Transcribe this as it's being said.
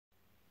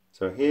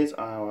So here's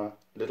our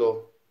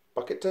little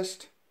bucket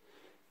test,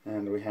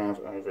 and we have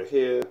over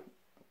here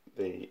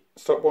the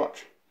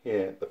stopwatch,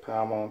 here the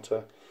power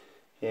monitor,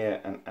 here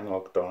an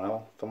analog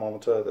dial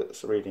thermometer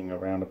that's reading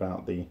around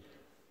about the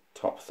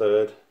top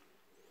third,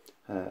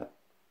 an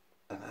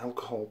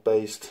alcohol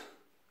based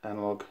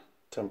analog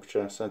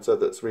temperature sensor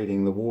that's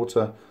reading the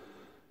water,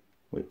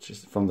 which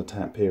is from the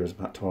tap here is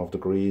about 12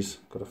 degrees,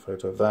 got a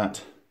photo of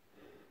that,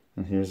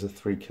 and here's a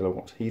 3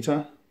 kilowatt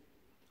heater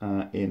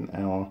in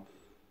our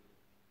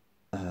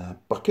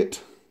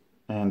bucket.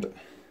 And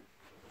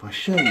if I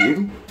show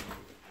you,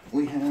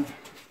 we have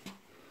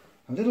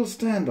a little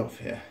standoff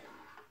here,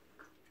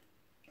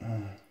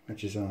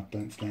 which is our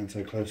don't stand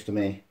so close to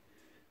me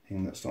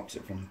thing that stops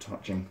it from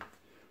touching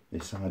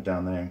this side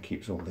down there and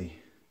keeps all the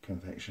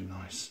convection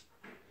nice.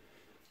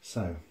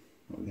 So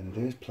what we're going to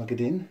do is plug it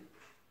in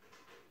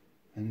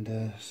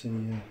and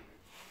see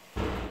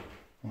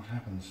what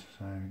happens.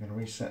 So we're going to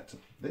reset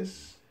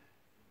this,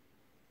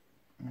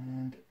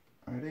 and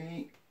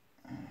ready,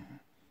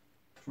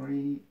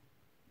 3,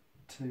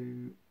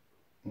 2,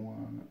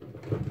 1.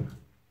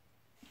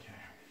 Okay.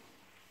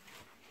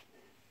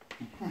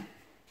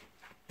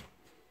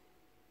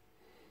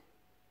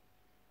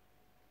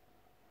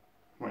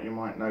 What you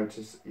might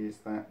notice is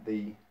that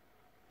the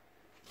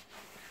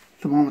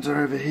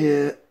thermometer over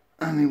here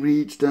only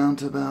reads down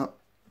to about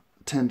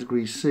 10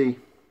 degrees C.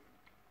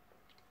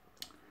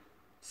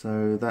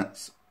 So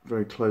that's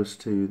very close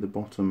to the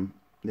bottom,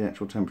 the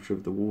actual temperature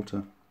of the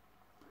water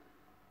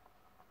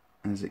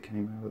as it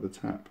came out of the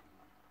tap.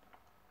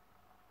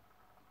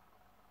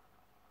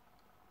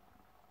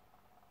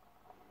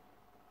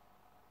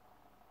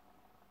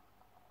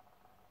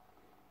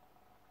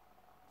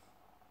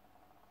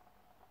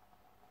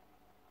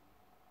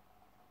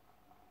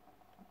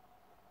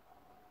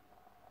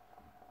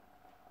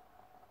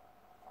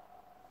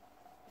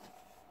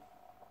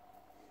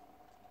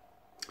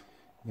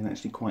 You can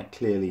actually quite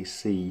clearly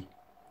see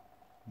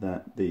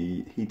that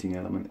the heating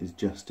element is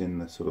just in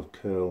the sort of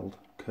curved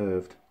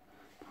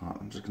part.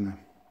 I'm just going to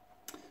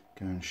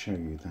go and show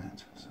you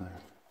that. So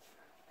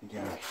you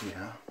go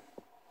here,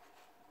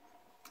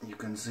 you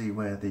can see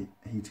where the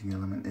heating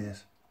element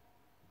is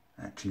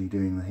actually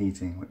doing the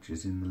heating, which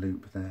is in the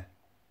loop there,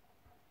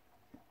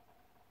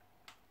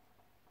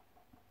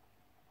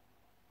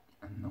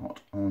 and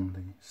not on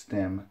the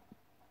stem.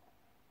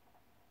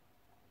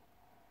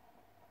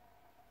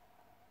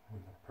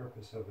 The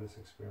purpose of this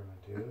experiment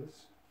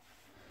is?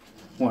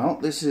 Well,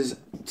 this is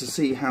to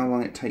see how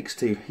long it takes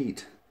to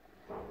heat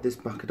this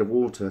bucket of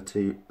water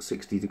to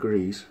 60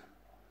 degrees,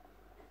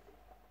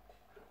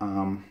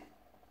 so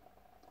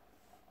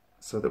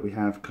that we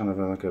have kind of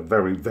like a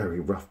very, very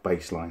rough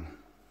baseline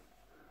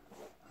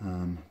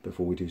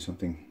before we do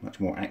something much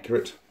more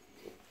accurate,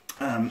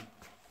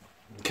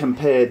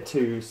 compared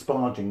to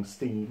sparging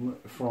steam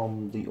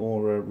from the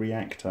Aura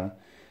reactor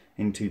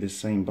into the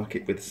same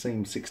bucket with the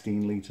same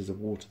 16 litres of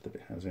water that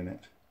it has in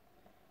it.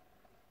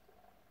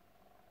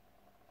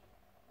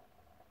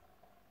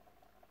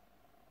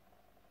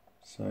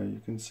 So you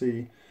can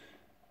see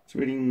it's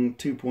reading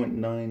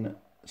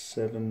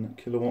 2.97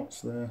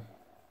 kilowatts there.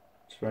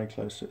 It's very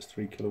close to its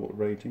 3 kilowatt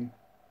rating.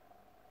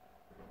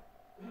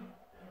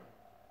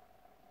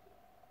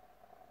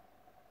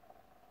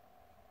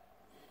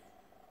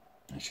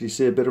 Actually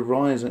see a bit of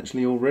rise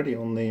actually already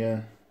on the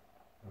oh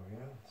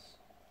yes,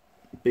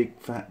 big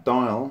fat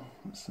dial.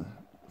 Let's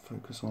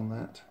focus on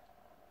that.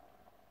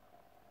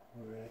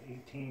 We're at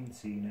 18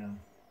 C now.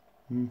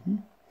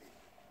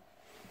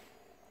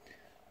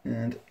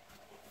 And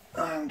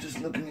I'm just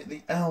looking at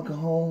the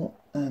alcohol,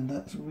 and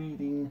that's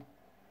reading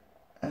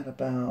at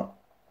about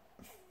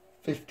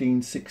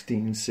 15,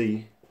 16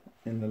 C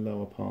in the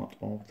lower part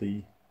of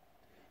the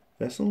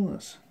vessel.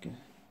 That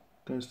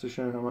goes to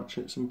show how much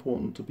it's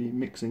important to be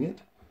mixing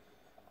it.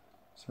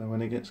 So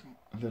when it gets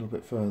a little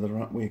bit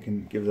further up, we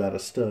can give that a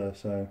stir.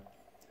 So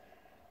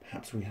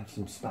perhaps we have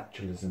some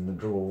spatulas in the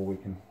drawer, we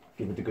can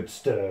give it a good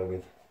stir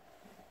with.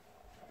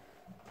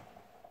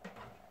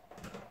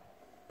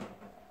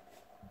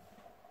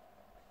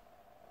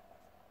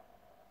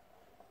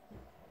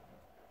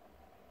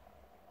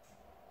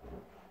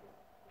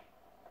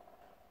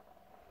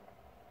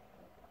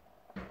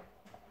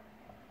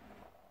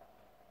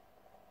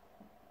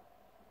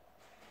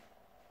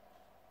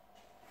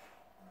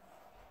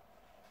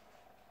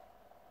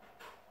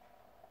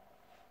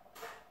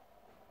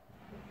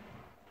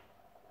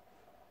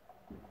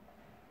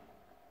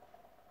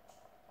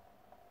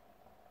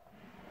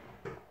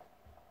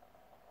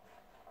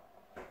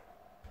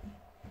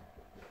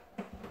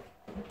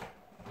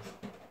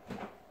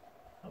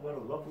 How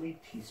about a lovely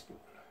teaspoon?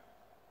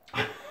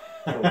 A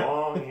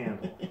long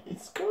handle.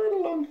 It's quite a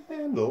long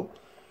handle.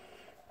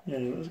 Yeah,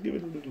 let's give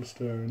it a little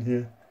stir in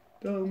here.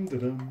 Dum da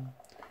dum.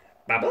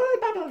 Bubble,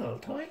 bubble,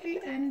 toil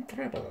and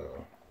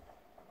trouble.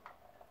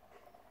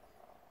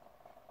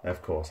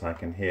 Of course, I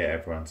can hear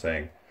everyone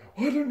saying,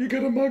 "Why don't you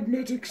get a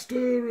magnetic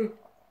stirrer?"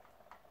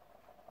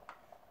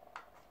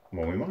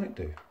 Well, we might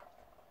do.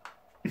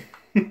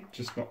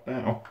 Just not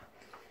now.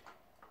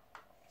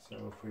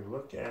 So if we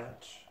look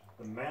at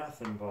the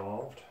math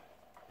involved,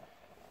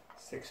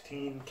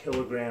 16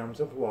 kilograms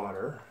of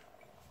water.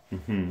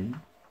 Mm-hmm.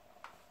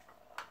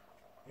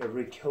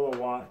 Every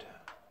kilowatt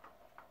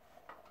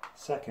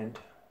second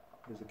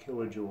is a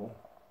kilojoule,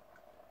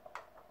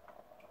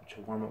 which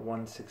will warm at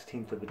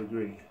 1/16 of a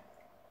degree.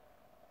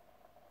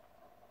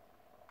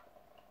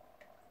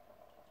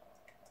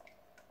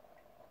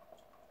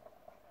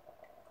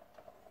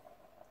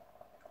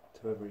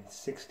 So every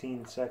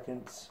 16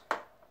 seconds,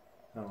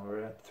 no,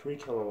 we're at 3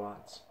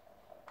 kilowatts.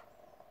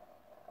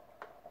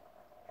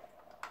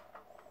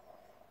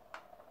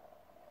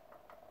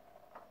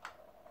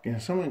 Yeah,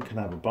 someone can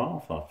have a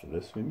bath after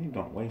this. We need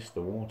not waste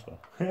the water.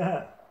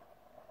 Yeah.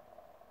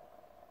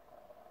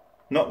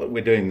 Not that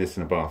we're doing this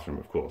in a bathroom,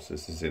 of course.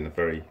 This is in a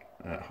very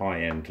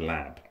high-end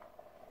lab,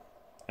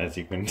 as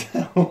you can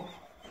tell.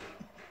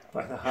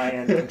 By the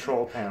high-end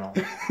control panel.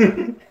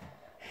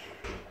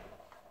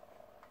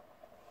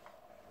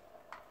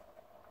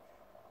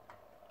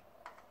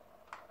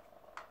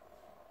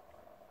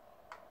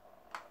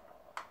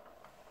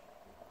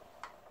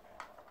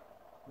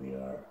 We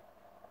are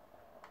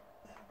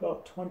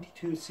about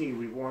 22 C.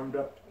 We warmed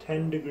up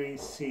 10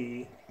 degrees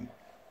C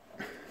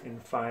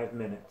in 5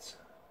 minutes.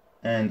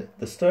 And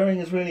the stirring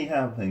is really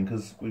happening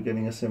because we're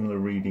getting a similar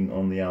reading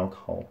on the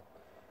alcohol.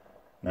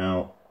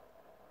 Now,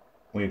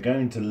 we're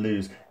going to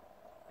lose...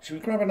 Should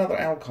we grab another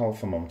alcohol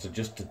thermometer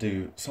just to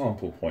do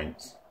sample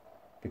points?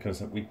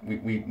 Because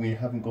we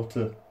haven't got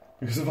a...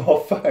 Because of our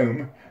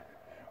foam,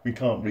 we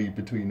can't read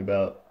between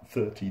about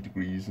 30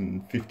 degrees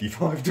and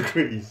 55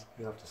 degrees.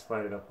 You have to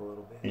slide it up a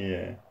little bit.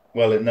 Yeah.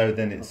 Well, no,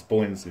 then its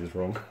buoyancy is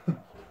wrong.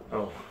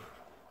 Oh.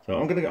 So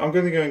I'm gonna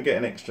go and get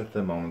an extra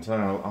thermometer.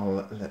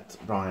 I'll let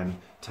Ryan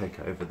take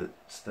over the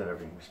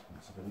stirring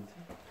responsibility.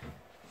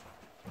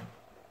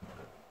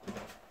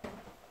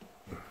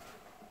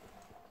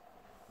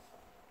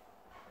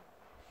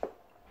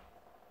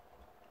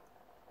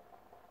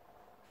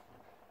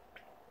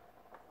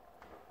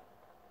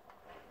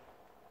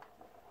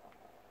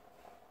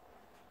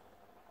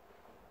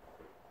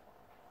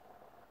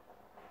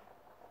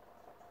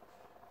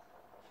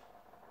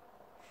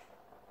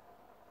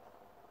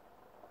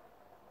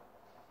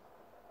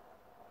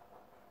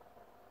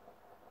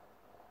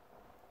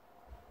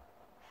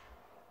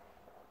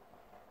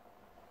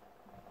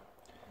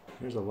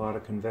 There's a lot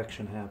of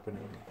convection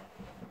happening.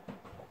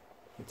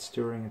 It's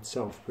stirring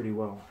itself pretty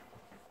well.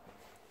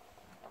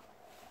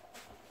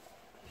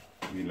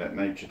 You let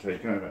nature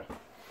take over.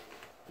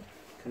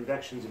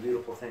 Convection's a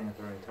beautiful thing at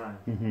the right time.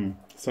 Mm-hmm.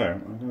 So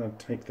I'm going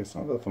to take this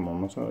other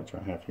thermometer which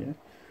I have here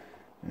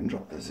and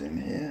drop this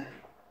in here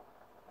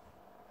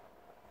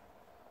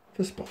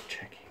for spot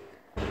checking.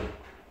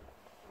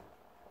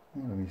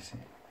 What do we see?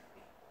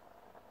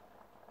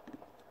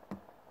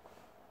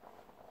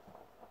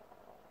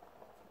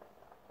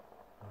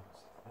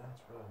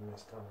 That's what I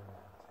missed on that.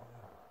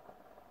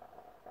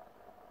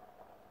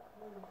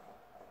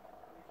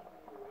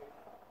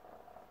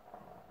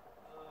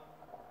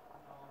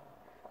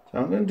 So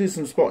I'm going to do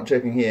some spot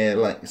checking here,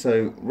 like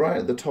so. Right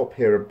at the top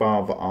here,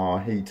 above our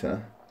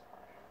heater,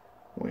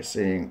 we're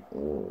seeing,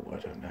 oh, I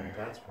don't know,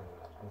 That's what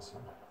I was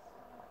missing.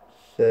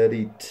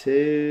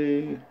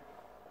 32,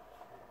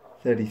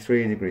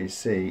 33 degrees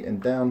C,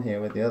 and down here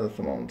where the other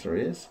thermometer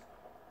is,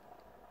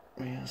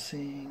 we are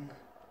seeing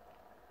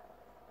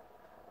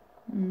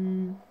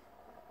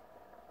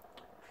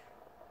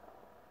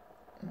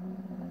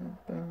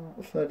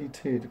about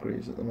 32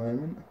 degrees at the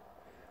moment,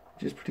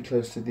 which is pretty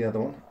close to the other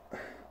one.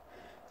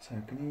 So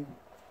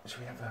should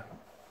we have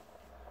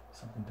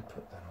something to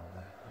put that on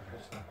there?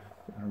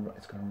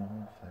 It's going to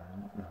roll off there,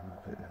 isn't it? No,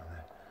 I'll put it down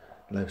there.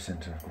 Low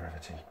centre of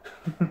gravity.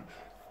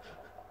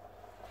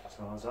 So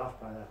I was off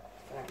by a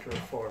factor of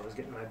 4. I was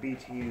getting my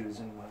BTUs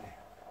in my...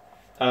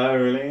 Oh,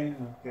 really?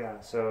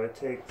 Yeah, so it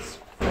takes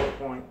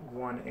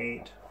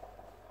 4.18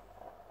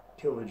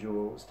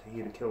 kilojoules to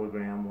heat a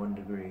kilogram 1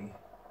 degree.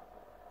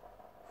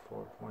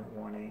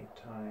 4.18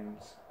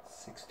 times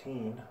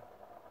 16.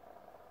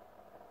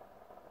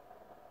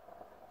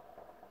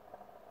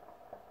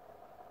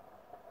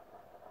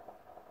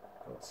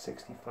 About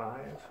 65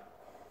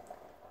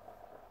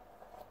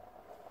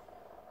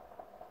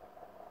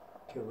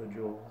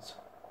 kilojoules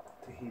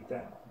to heat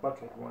that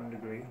bucket 1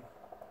 degree.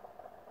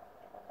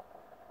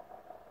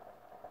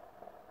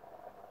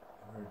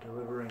 We're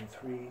delivering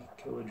 3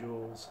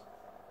 kilojoules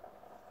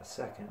a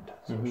second,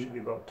 so it should be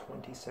about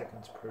 20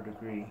 seconds per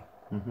degree.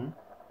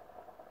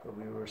 But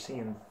we were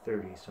seeing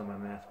 30, so my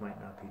math might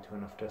not be to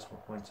enough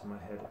decimal points in my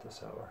head at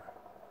this hour.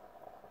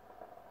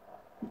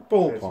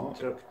 Ballpark. It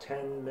took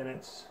 10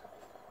 minutes,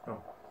 no,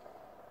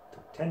 it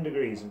took 10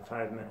 degrees in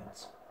 5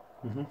 minutes.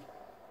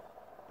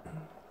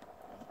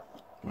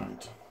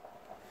 Right.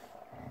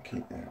 I'll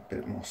keep a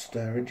bit more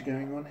stirrage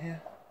going on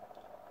here.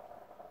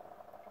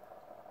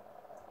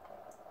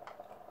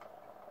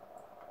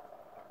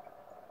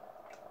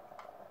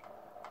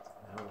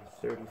 Now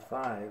we're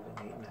 35 in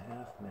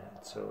 8.5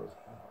 minutes, so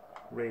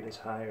the rate is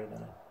higher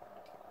than it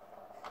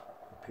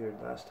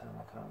appeared last time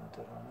I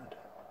commented on it.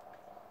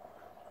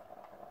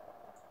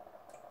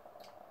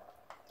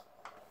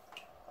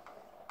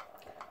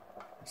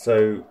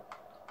 So,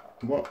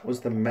 what was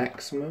the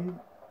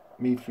maximum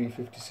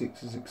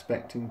Me-356 is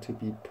expecting to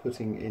be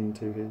putting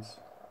into his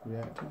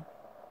reactor?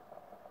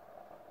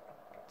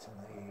 It's in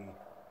the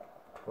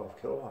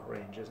 12 kilowatt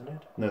range, isn't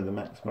it? No, the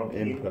maximum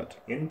input.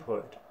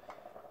 Input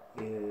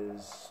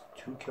is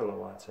 2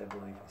 kilowatts, I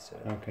believe he said.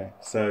 Okay,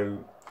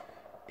 so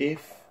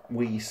if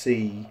we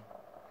see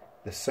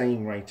the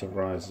same rate of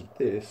rise of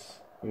this,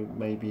 we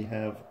maybe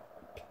have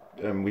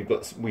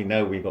we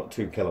know we've got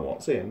 2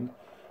 kilowatts in.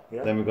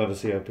 Yeah. Then we've got a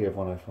COP of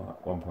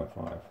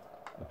 1.5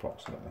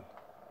 approximately.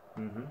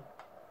 Mm-hmm.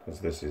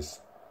 Because this is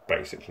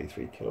basically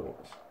 3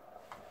 kilowatts.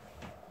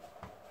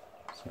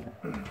 So.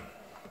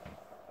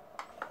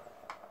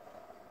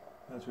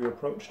 As we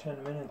approach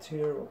 10 minutes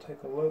here, we'll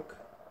take a look.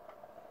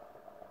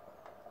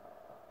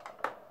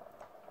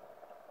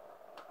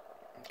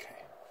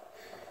 Okay.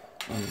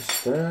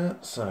 There.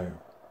 So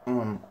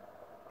on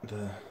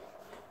the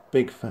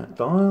big fat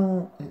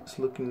dial, it's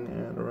looking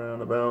at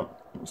around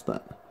about, what's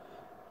that?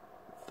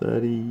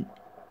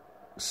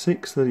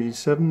 36,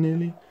 37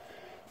 nearly.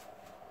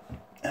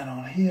 And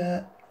on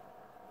here,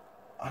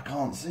 I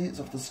can't see, it's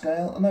off the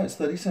scale. Oh, no, it's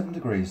 37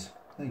 degrees.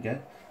 There you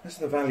go. That's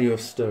the value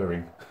of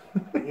stirring.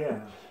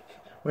 Yeah.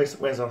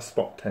 Where's our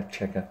spot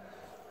checker?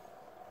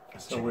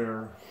 So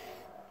we're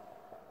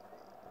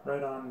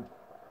right on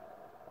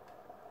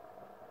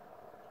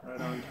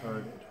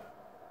target.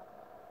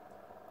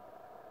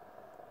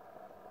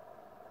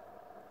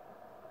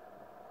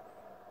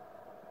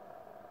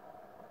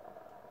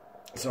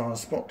 So our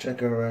spot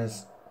checker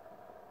is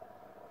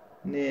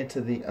near to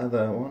the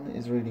other one,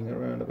 is reading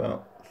around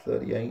about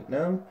 38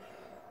 now.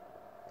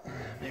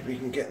 Maybe we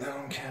can get that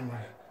on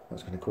camera.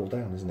 That's going to cool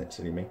down, isn't it,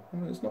 silly me?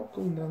 Oh, it's not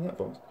cooling down that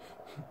fast.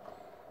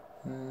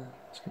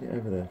 Let's get it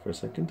over there for a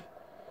second.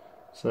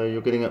 So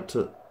you're getting up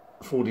to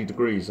 40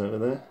 degrees over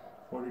there.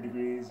 40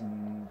 degrees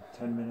in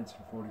 10 minutes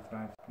and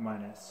 45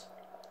 minus.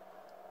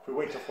 If we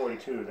wait till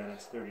 42, then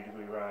it's 30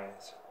 degree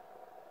rise.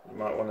 You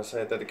might want to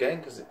say that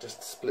again because it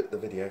just split the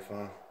video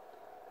file.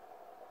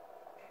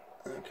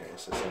 Okay,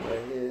 so somewhere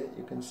here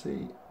you can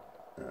see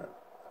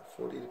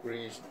 40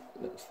 degrees,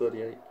 that's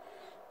 38.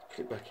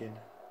 Click back in.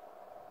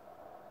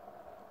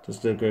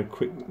 Just to go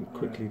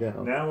quickly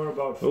down. Now we're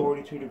about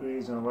 42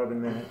 degrees in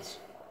 11 minutes.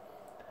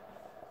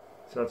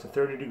 So that's a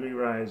 30 degree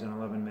rise in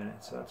 11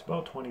 minutes. So that's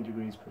about 20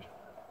 degrees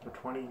or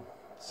 20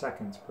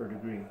 seconds per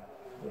degree,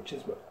 which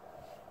is what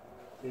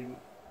the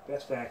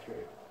best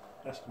accurate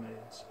estimate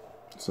is.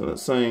 So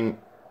that's saying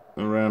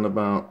around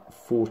about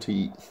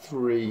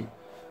 43.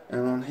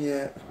 And on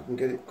here, if I can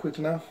get it quick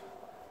enough,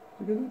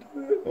 we're going to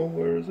do it. Oh,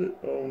 where is it?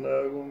 Oh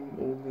no, I'm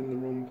all in the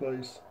wrong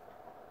place.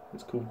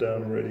 It's cooled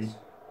down already.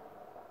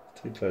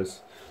 Too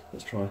close.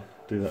 Let's try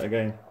do that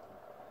again.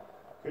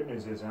 Good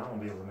news is Alan will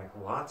be able to make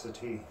lots of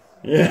tea.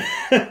 Yeah.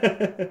 I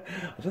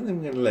don't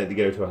think we're going to let it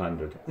go to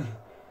 100.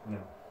 No.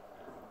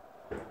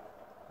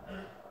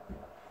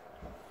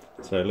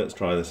 So let's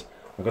try this.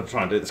 I've got to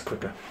try and do this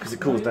quicker because it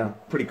cools down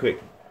pretty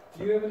quick.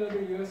 Do you have another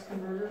US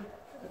converter?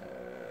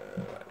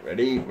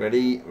 Ready.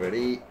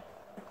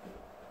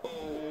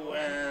 Oh,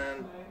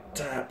 and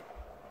tap.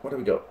 What have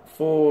we got?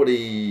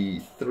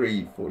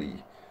 43,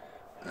 40.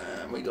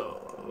 And we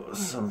got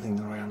something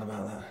around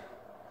about that.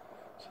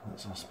 So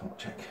that's our spot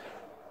check.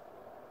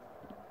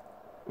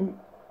 Ooh,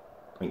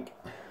 wink.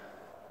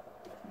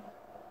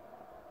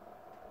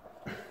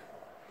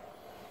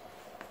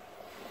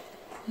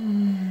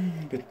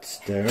 Bit of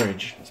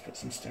stirrage. Let's put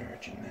some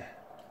stirrage in there.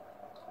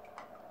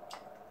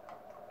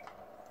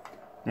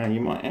 Now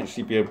you might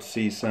actually be able to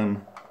see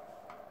some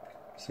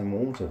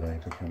water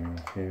vapour coming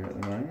off here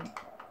at the moment.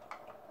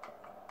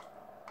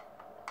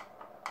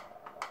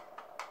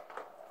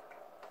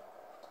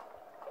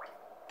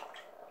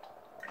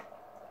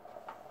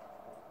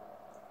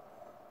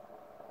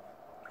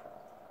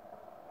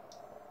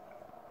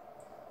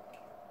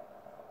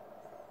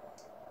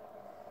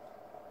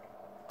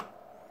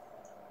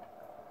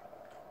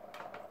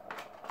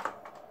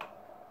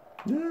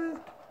 Yeah,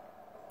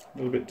 a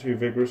little bit too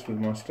vigorous with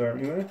my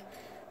stirring there.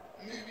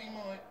 Moving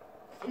my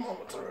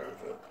thermometer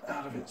over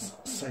out of its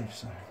safe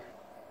zone.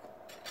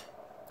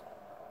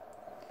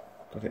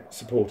 Got it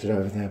supported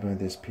over there by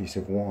this piece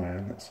of wire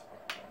that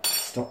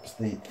stops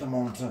the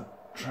thermometer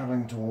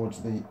travelling towards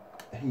the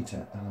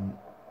heater element.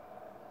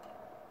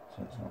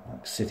 So it's not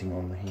like sitting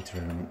on the heater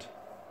element.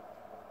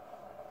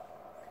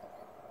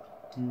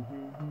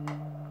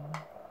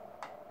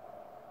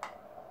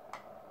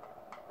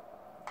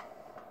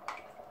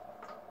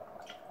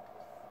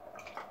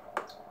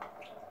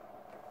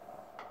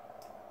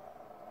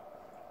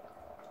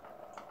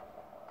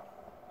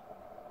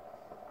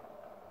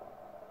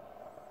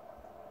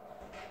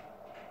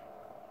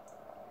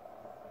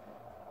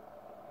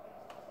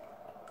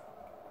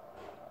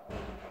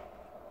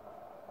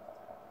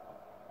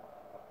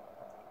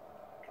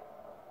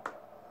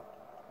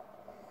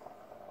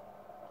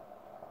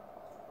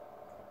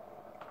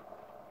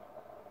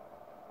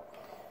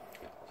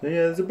 So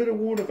yeah, there's a bit of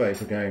water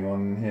vapour going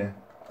on in here,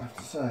 I have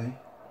to say.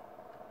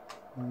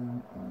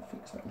 I'll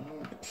fix that a little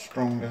bit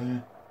stronger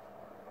there.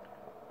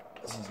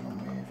 This is not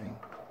moving.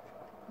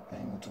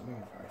 Aim want to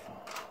move very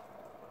far.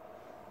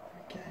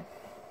 Okay.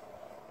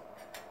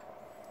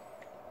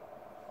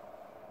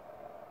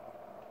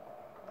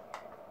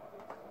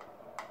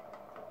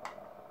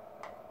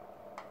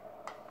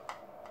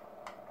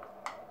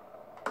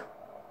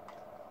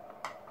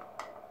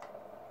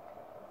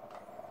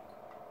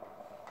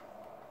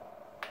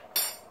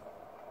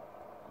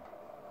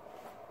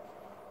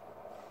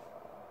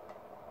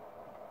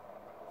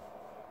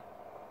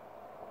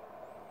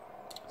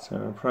 So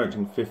we're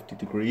approaching 50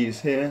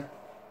 degrees here,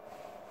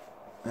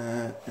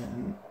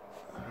 in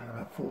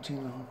about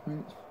 14.5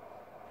 minutes.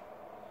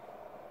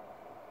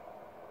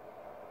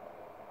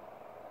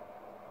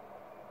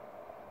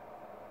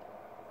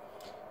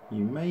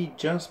 You may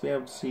just be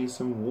able to see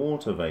some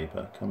water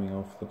vapour coming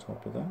off the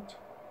top of that.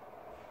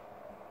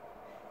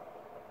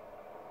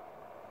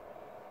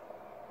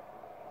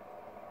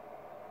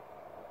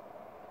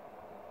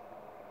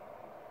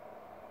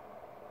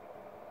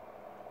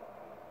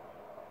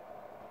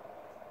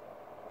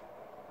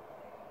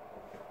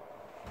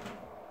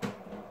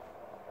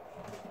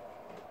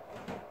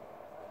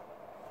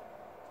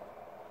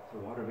 The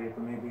water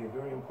vapor may be a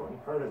very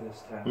important part of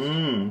this test.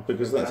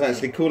 Because that's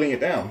actually cooling it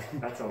down.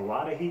 That's a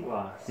lot of heat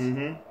loss.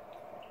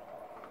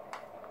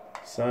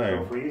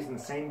 So if we're using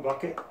the same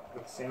bucket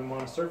with the same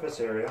amount of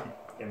surface area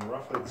in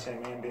roughly the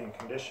same ambient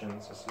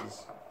conditions, this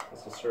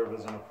will serve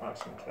as an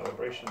approximate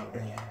calibration of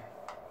it.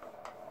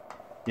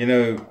 You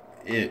know,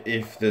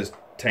 if there's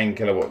 10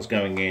 kilowatts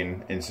going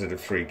in instead of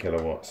 3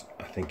 kilowatts,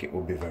 I think it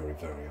will be very,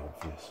 very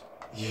obvious.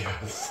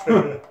 Yes.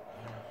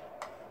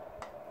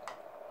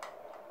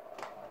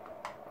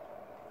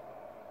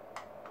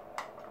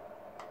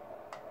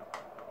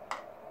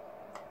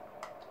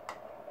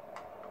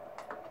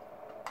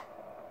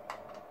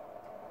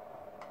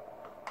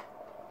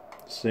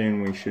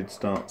 Soon we should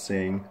start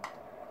seeing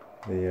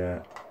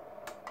the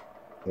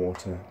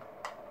water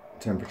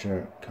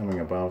temperature coming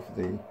above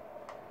the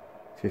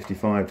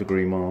 55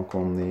 degree mark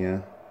on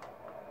the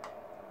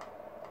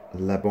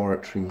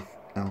laboratory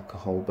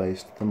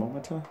alcohol-based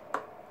thermometer.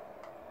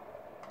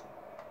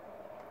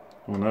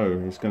 Oh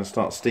no, it's going to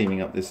start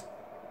steaming up this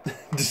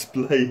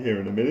display here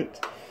in a minute.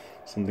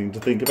 Something to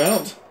think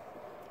about.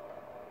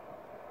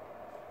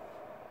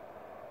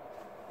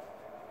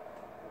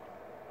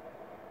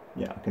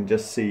 Yeah, I can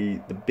just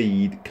see the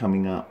bead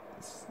coming up.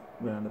 It's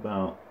around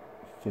about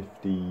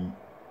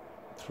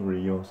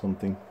 53 or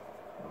something.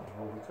 Oh,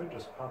 well, we could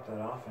just pop that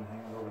off and hang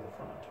it over the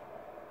front.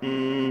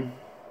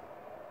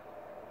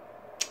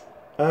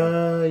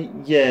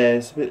 Yeah,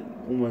 it's a bit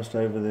almost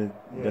over the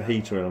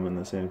heater element,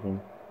 that's the only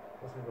problem.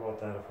 We'll think about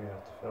that if we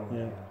have to film it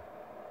again.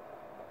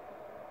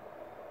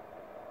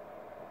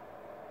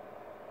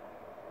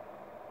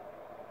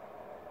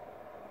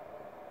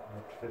 We're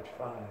up to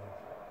 55.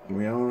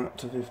 We are up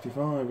to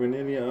 55, we're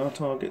nearly at our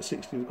target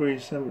 60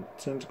 degrees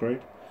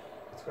centigrade.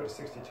 Let's go to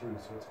 62,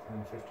 so it's a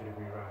 50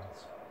 degree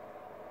rise.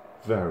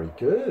 Very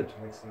good.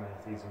 Makes the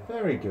math easy.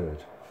 Very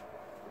good.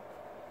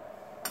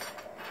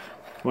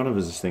 One of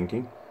us is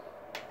thinking.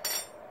 I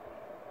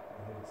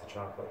think it's the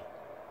chocolate.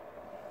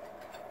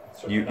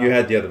 You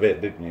had the other bit,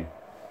 didn't you?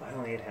 I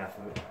only ate half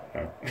of it.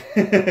 Oh.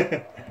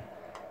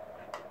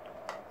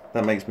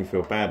 That makes me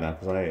feel bad now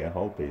because I ate a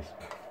whole piece.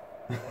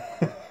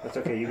 That's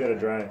okay, you gotta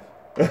drive.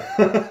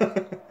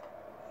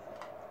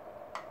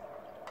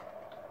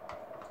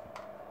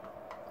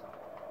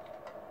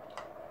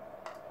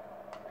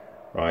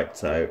 Right,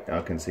 so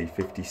I can see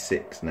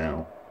 56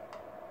 now.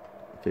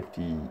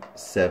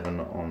 57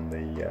 on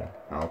the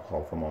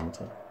alcohol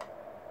thermometer.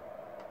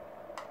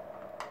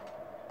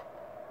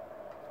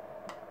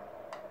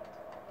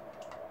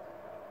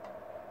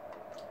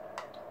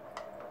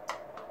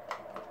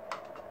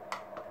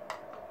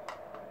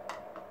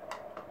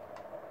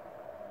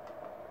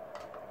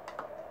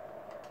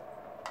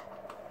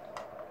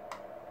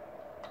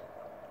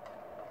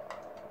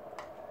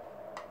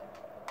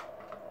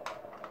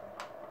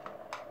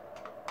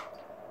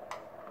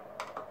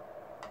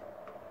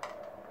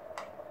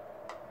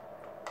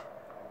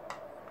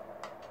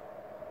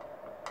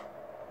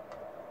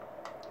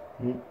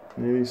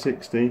 Nearly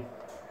 60.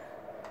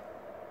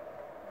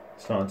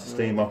 Starting to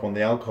steam up on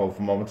the alcohol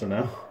thermometer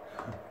now.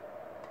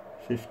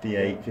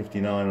 58,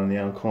 59 on the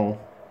alcohol.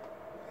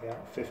 Yeah,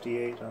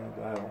 58 on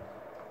the dial.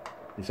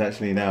 It's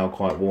actually now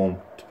quite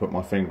warm to put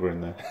my finger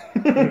in there.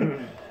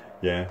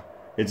 Yeah,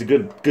 it's a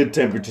good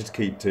temperature to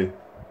keep to.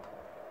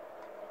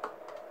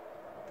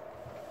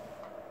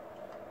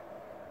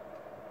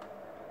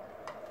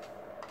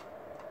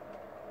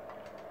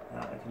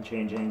 I can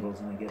change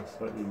angles and I get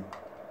slightly.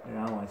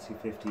 Now I see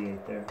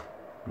 58 there.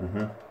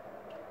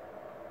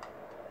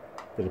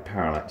 Bit of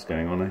parallax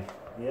going on, eh?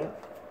 Yeah.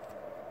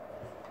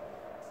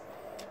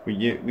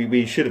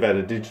 We should have had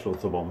a digital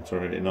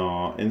thermometer in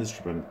our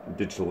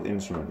digital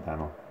instrument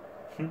panel.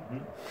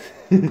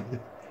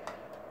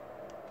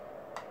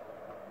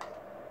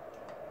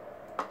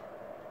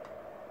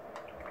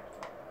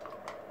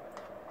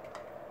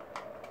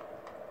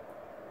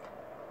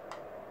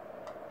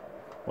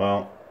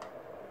 Well,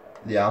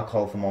 the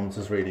alcohol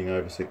thermometer's reading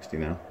over 60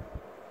 now.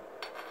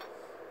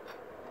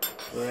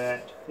 We're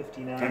at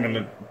 59. I'm going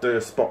to do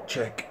a spot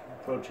check.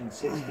 Approaching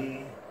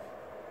 60.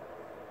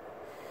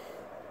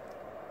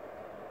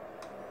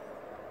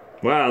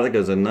 Wow, that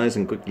goes in nice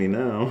and quickly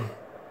now.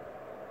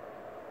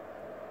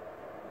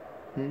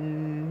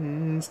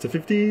 It's to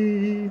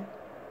 50.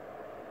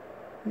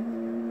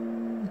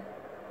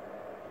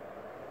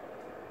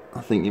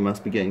 I think you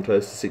must be getting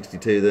close to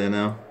 62 there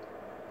now.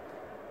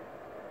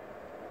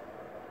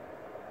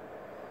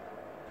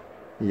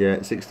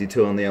 Yeah,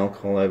 62 on the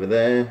alcohol over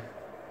there.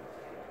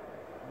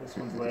 This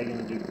one's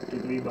lagging a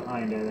degree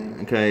behind, I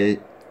think. Okay,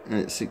 and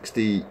it's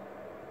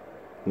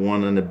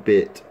 61 and a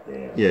bit.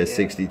 Yeah,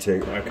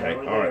 62. Okay,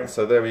 alright,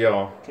 so there we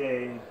are.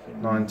 Okay.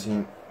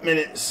 19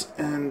 minutes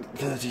and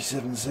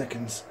 37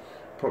 seconds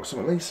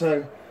approximately.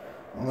 So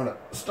I'm going to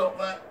stop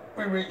that.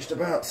 We reached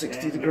about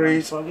 60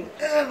 degrees. Unplug it.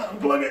 And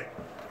unplug it.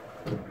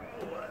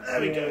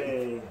 There we go.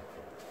 Yay.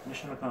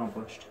 Mission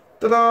accomplished.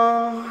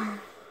 Ta-da!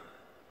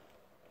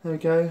 There we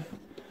go.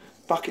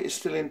 Bucket is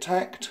still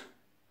intact.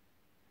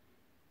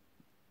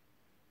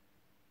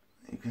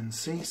 You can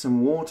see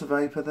some water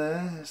vapour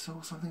there. It's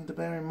all something to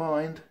bear in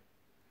mind.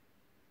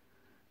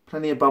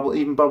 Plenty of bubble,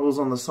 even bubbles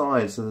on the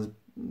side. So there's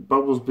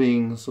bubbles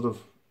being sort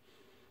of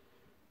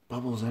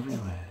bubbles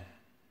everywhere.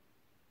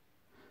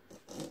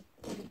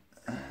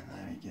 And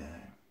there we go.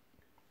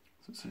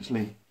 So it's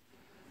actually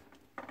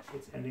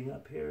It's ending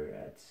up here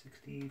at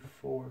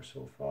 64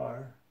 so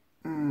far.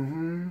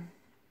 mm-hmm.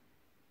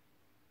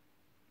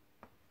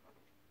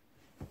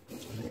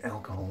 The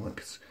alcohol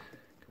looks.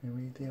 Can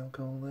we read the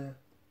alcohol there?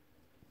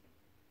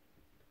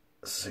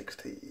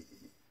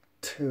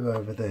 62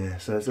 over there.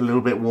 So it's a little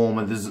bit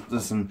warmer. There's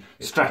some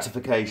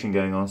stratification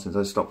going on since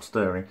I stopped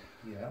stirring.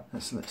 Yeah.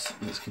 Let's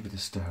give it a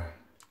stir.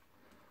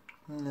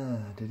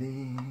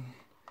 La-da-dee,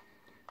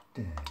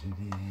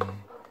 da-da-dee.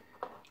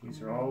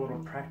 These are all little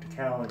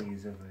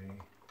practicalities of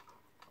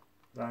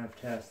a live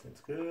test. It's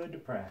good to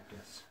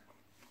practice.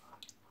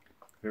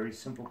 Very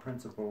simple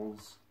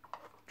principles,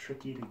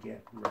 tricky to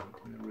get right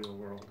in the real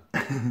world.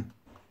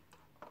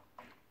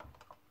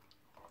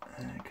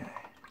 Okay.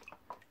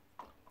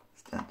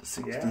 It's down to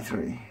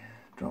 63. Yeah.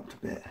 Dropped a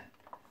bit.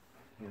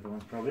 The other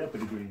one's probably up a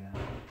degree now.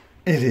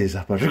 It is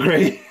up a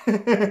degree.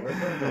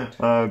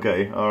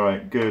 Okay,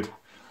 alright, good.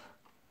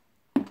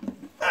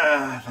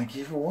 Thank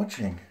you for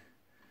watching.